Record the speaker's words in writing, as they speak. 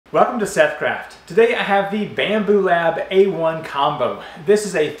Welcome to SethCraft. Today I have the Bambu Lab A1 combo. This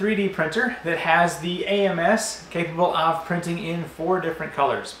is a 3D printer that has the AMS capable of printing in 4 different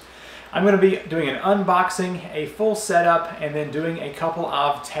colors. I'm going to be doing an unboxing, a full setup, and then doing a couple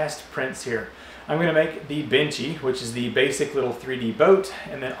of test prints here. I'm going to make the Benchy, which is the basic little 3D boat,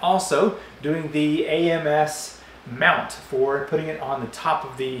 and then also doing the AMS mount for putting it on the top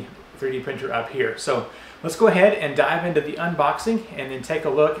of the 3D printer up here. So let's go ahead and dive into the unboxing and then take a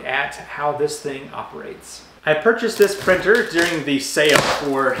look at how this thing operates. I purchased this printer during the sale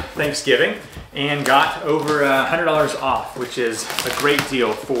for Thanksgiving and got over $100 off, which is a great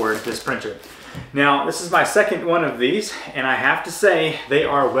deal for this printer. Now, this is my second one of these, and I have to say they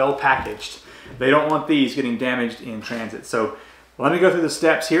are well packaged. They don't want these getting damaged in transit. So let me go through the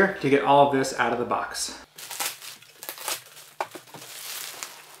steps here to get all of this out of the box.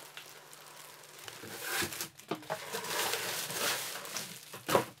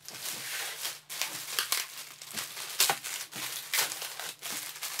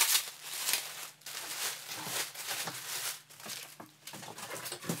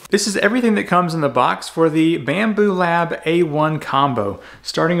 This is everything that comes in the box for the Bambu Lab A1 combo.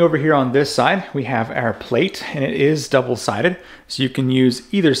 Starting over here on this side, we have our plate, and it is double-sided, so you can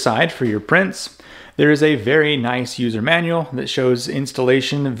use either side for your prints. There is a very nice user manual that shows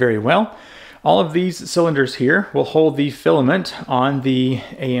installation very well. All of these cylinders here will hold the filament on the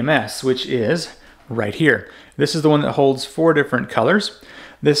AMS, which is right here. This is the one that holds 4 different colors.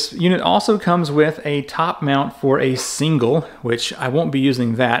 This unit also comes with a top mount for a single, which I won't be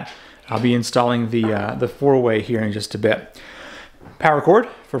using that. I'll be installing the 4-way here in just a bit. Power cord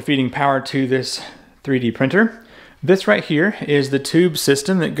for feeding power to this 3D printer. This right here is the tube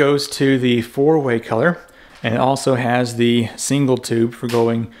system that goes to the 4-way color, and it also has the single tube for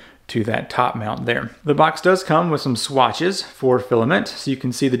going to that top mount there. The box does come with some swatches for filament, so you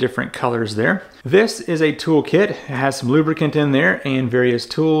can see the different colors there. This is a tool kit. It has some lubricant in there and various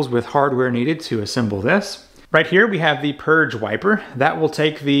tools with hardware needed to assemble this. Right here we have the purge wiper. That will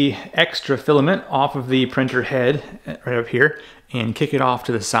take the extra filament off of the printer head right up here and kick it off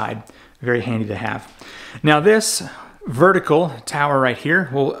to the side. Very handy to have. Now this vertical tower right here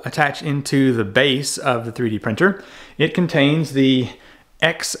will attach into the base of the 3D printer. It contains the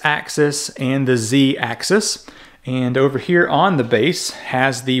X-axis and the Z-axis, and over here on the base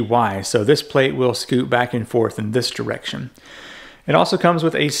has the Y, so this plate will scoot back and forth in this direction. It also comes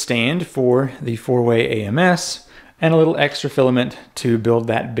with a stand for the 4-way AMS and a little extra filament to build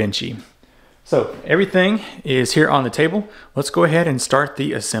that Benchy. So everything is here on the table. Let's go ahead and start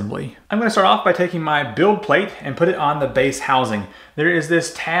the assembly. I'm going to start off by taking my build plate and put it on the base housing. There is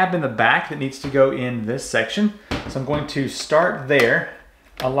this tab in the back that needs to go in this section, so I'm going to start there,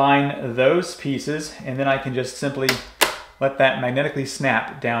 align those pieces, and then I can just simply let that magnetically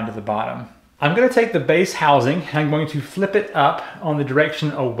snap down to the bottom. I'm going to take the base housing and I'm going to flip it up on the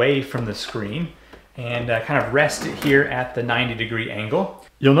direction away from the screen and kind of rest it here at the 90-degree angle.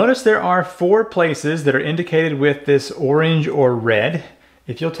 You'll notice there are 4 places that are indicated with this orange or red.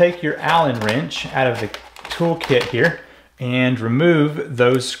 If you'll take your Allen wrench out of the tool kit here and remove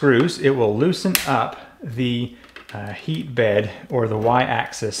those screws, it will loosen up the heat bed or the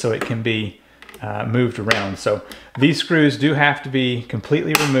Y-axis so it can be moved around. So these screws do have to be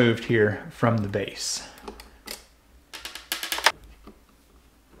completely removed here from the base.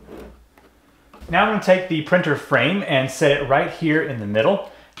 Now I'm going to take the printer frame and set it right here in the middle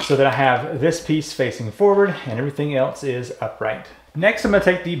so that I have this piece facing forward and everything else is upright. Next, I'm going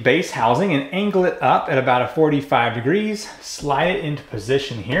to take the base housing and angle it up at about a 45 degrees, slide it into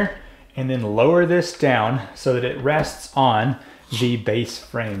position here, and then lower this down so that it rests on the base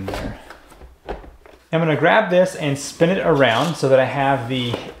frame there. I'm going to grab this and spin it around so that I have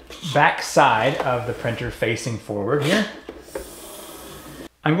the back side of the printer facing forward here.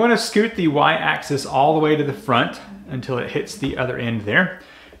 I'm going to scoot the Y-axis all the way to the front until it hits the other end there.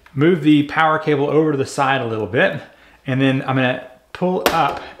 Move the power cable over to the side a little bit, and then I'm going to pull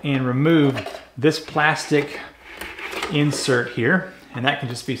up and remove this plastic insert here, and that can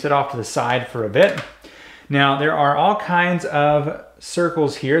just be set off to the side for a bit. Now there are all kinds of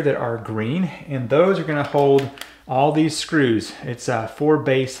circles here that are green, and those are going to hold all these screws. It's 4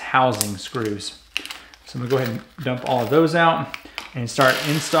 base housing screws. So I'm going to go ahead and dump all of those out and start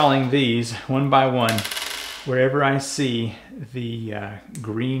installing these one by one wherever I see the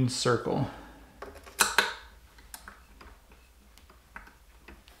green circle.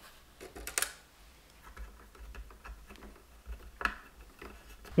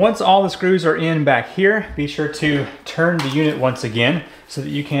 Once all the screws are in back here, be sure to turn the unit once again so that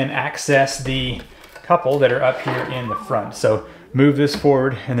you can access the couple that are up here in the front. So move this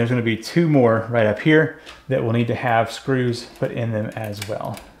forward, and there's going to be 2 more right up here that will need to have screws put in them as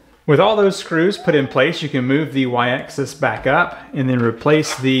well. With all those screws put in place, you can move the y-axis back up and then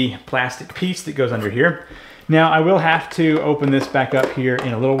replace the plastic piece that goes under here. Now I will have to open this back up here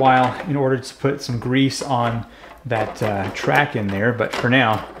in a little while in order to put some grease on that track in there, but for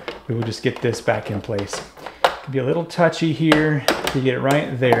now we will just get this back in place. It can be a little touchy here to get it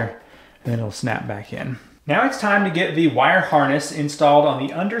right there, and then it'll snap back in. Now it's time to get the wire harness installed on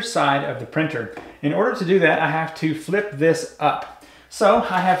the underside of the printer. In order to do that, I have to flip this up. So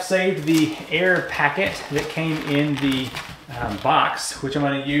I have saved the air packet that came in the box, which I'm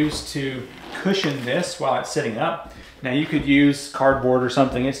going to use to cushion this while it's sitting up. Now you could use cardboard or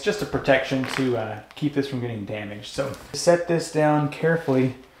something. It's just a protection to keep this from getting damaged. So set this down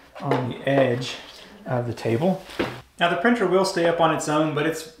carefully on the edge of the table. Now the printer will stay up on its own, but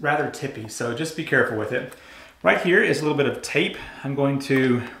it's rather tippy, so just be careful with it. Right here is a little bit of tape. I'm going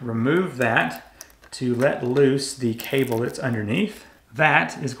to remove that to let loose the cable that's underneath.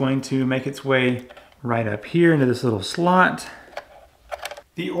 That is going to make its way right up here into this little slot.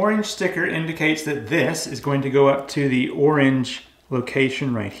 The orange sticker indicates that this is going to go up to the orange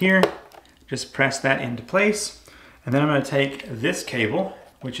location right here. Just press that into place. And then I'm going to take this cable,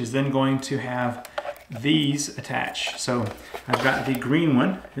 which is then going to have these attach. So I've got the green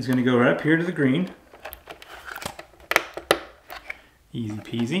one is going to go right up here to the green. Easy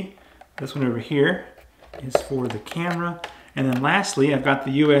peasy. This one over here is for the camera. And then lastly, I've got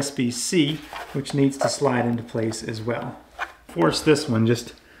the USB-C, which needs to slide into place as well. Force this one,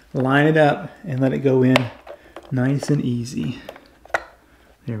 just line it up and let it go in nice and easy.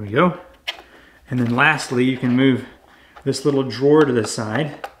 There we go. And then lastly, you can move this little drawer to the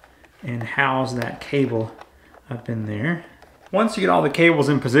side and house that cable up in there. Once you get all the cables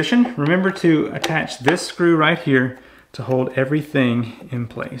in position, remember to attach this screw right here to hold everything in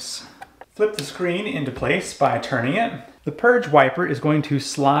place. Flip the screen into place by turning it. The purge wiper is going to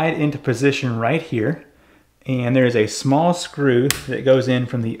slide into position right here, and there's a small screw that goes in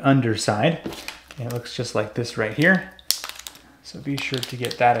from the underside, and it looks just like this right here. So be sure to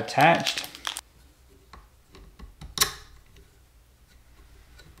get that attached.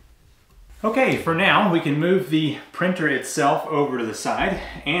 Okay, for now we can move the printer itself over to the side,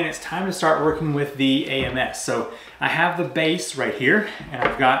 and it's time to start working with the AMS. So I have the base right here, and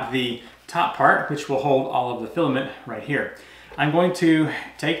I've got the top part, which will hold all of the filament right here. I'm going to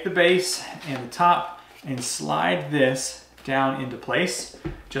take the base and the top and slide this down into place,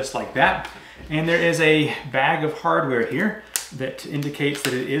 just like that. And there is a bag of hardware here that indicates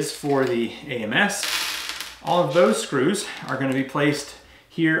that it is for the AMS. All of those screws are going to be placed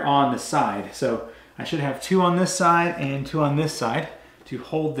here on the side. So I should have 2 on this side and 2 on this side to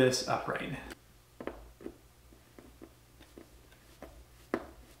hold this upright.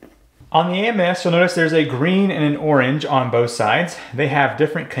 On the AMS, you'll notice there's a green and an orange on both sides. They have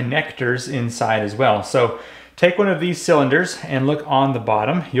different connectors inside as well. So take one of these cylinders and look on the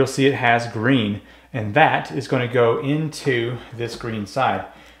bottom. You'll see it has green, and that is going to go into this green side.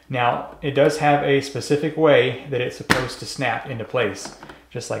 Now, it does have a specific way that it's supposed to snap into place,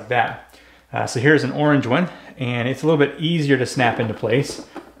 just like that. So here's an orange one, and it's a little bit easier to snap into place.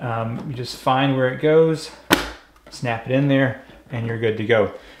 You just find where it goes, snap it in there, and you're good to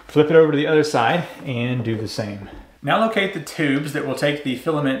go. Flip it over to the other side and do the same. Now locate the tubes that will take the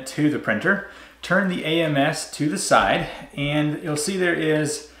filament to the printer. Turn the AMS to the side, and you'll see there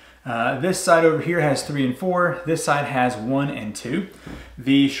is this side over here has 3 and 4. This side has 1 and 2.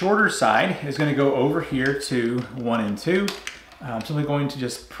 The shorter side is going to go over here to 1 and 2. I'm simply going to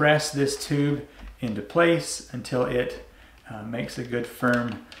just press this tube into place until it makes a good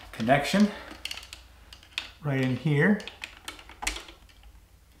firm connection right in here.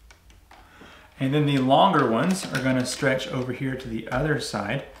 And then the longer ones are going to stretch over here to the other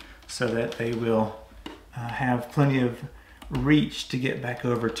side so that they will have plenty of reach to get back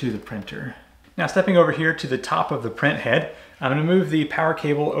over to the printer. Now stepping over here to the top of the print head, I'm going to move the power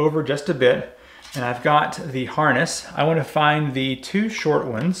cable over just a bit, and I've got the harness. I want to find the 2 short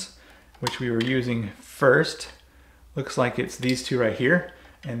ones, which we were using first. Looks like it's these 2 right here,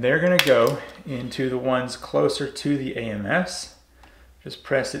 and they're going to go into the ones closer to the AMS. Just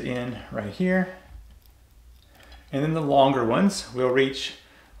press it in right here. And then the longer ones will reach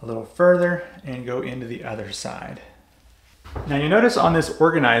a little further and go into the other side. Now you notice on this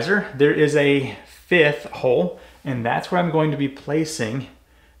organizer, there is a 5th hole, and that's where I'm going to be placing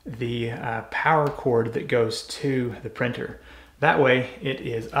the power cord that goes to the printer. That way it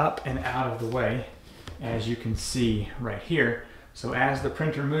is up and out of the way, as you can see right here. So as the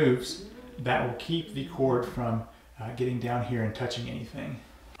printer moves, that will keep the cord from getting down here and touching anything.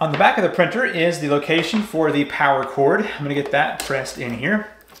 On the back of the printer is the location for the power cord. I'm gonna get that pressed in here.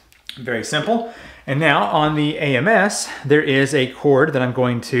 Very simple. And now on the AMS, there is a cord that I'm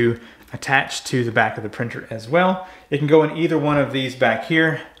going to attach to the back of the printer as well. It can go in either one of these back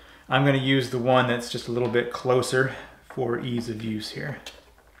here. I'm gonna use the one that's just a little bit closer for ease of use here.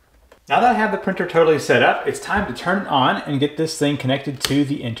 Now that I have the printer totally set up, it's time to turn it on and get this thing connected to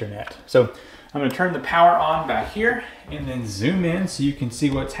the internet. So I'm gonna turn the power on back here and then zoom in so you can see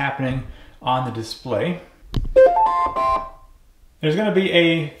what's happening on the display. There's gonna be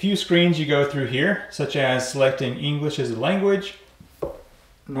a few screens you go through here, such as selecting English as a language,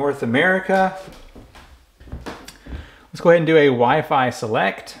 North America. Let's go ahead and do a Wi-Fi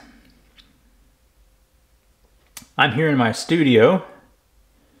select. I'm here in my studio.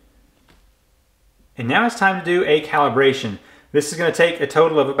 And now it's time to do a calibration. This is going to take a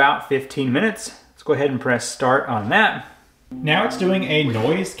total of about 15 minutes. Let's go ahead and press start on that. Now it's doing a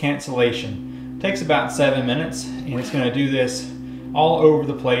noise cancellation. It takes about 7 minutes, and it's going to do this all over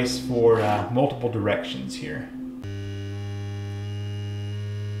the place for multiple directions here.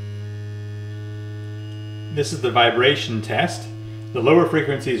 This is the vibration test. The lower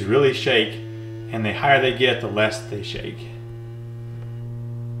frequencies really shake, and the higher they get, the less they shake.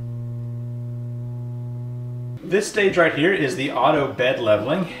 This stage right here is the auto bed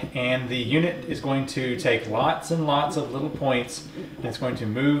leveling, and the unit is going to take lots and lots of little points, and it's going to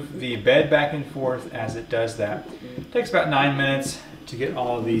move the bed back and forth as it does that. It takes about 9 minutes to get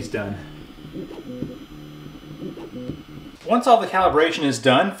all of these done. Once all the calibration is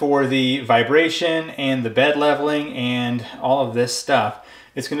done for the vibration and the bed leveling and all of this stuff,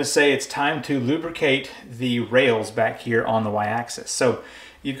 it's going to say it's time to lubricate the rails back here on the y-axis. So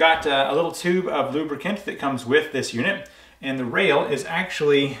you've got a little tube of lubricant that comes with this unit, and the rail is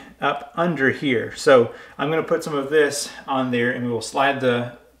actually up under here. So I'm going to put some of this on there, and we will slide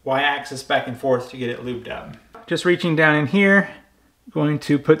the y-axis back and forth to get it lubed up. Just reaching down in here, going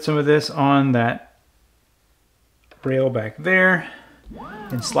to put some of this on that rail back there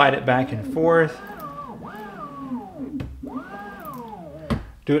and slide it back and forth.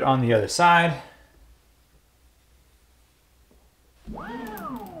 Do it on the other side.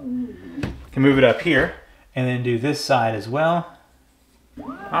 Can move it up here and then do this side as well.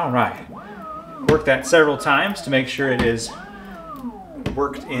 All right. Work that several times to make sure it is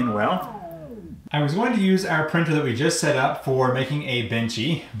worked in well. I was going to use our printer that we just set up for making a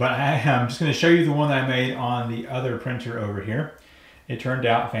benchy, but I'm just going to show you the one that I made on the other printer over here. It turned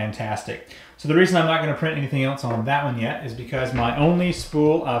out fantastic. So the reason I'm not going to print anything else on that one yet is because my only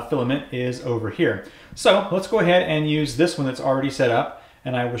spool of filament is over here. So let's go ahead and use this one that's already set up,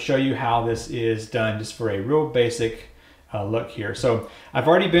 and I will show you how this is done just for a real basic look here. So I've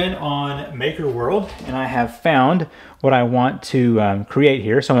already been on Maker World, and I have found what I want to create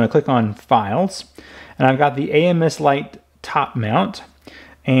here. So I'm going to click on Files, and I've got the AMS Light top mount,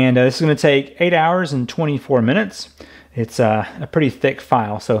 and this is going to take 8 hours and 24 minutes. It's a pretty thick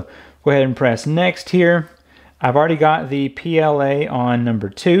file, so go ahead and press Next here. I've already got the PLA on number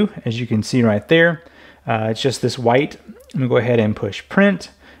 2, as you can see right there. It's just this white. I'm going to go ahead and push Print,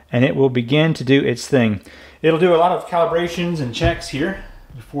 and it will begin to do its thing. It'll do a lot of calibrations and checks here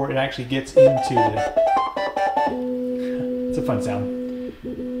before it actually gets into the... It's a fun sound.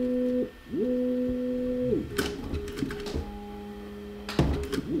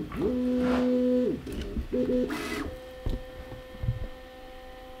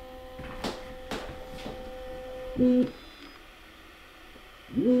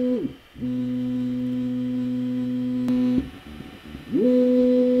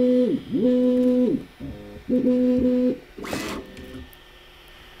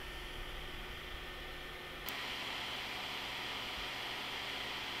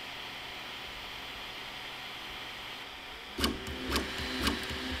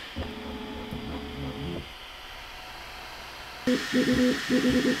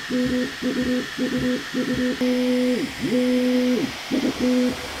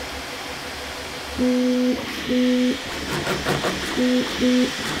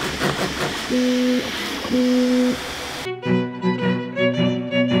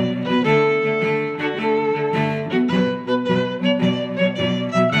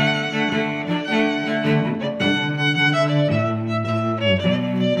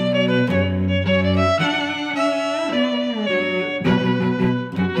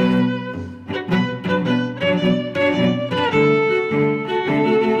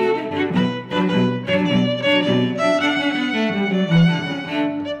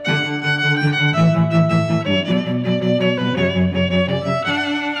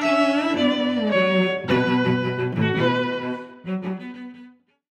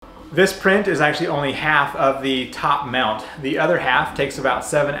 This print is actually only half of the top mount. The other half takes about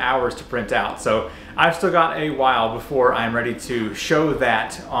 7 hours to print out. So I've still got a while before I'm ready to show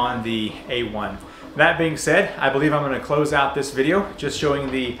that on the A1. That being said, I believe I'm going to close out this video just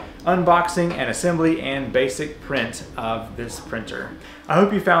showing the unboxing and assembly and basic print of this printer. I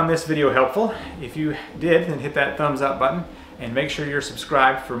hope you found this video helpful. If you did, then hit that thumbs up button and make sure you're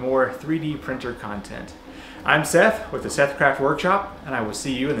subscribed for more 3D printer content. I'm Seth with the SethCraft Workshop, and I will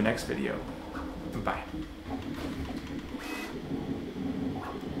see you in the next video. Bye.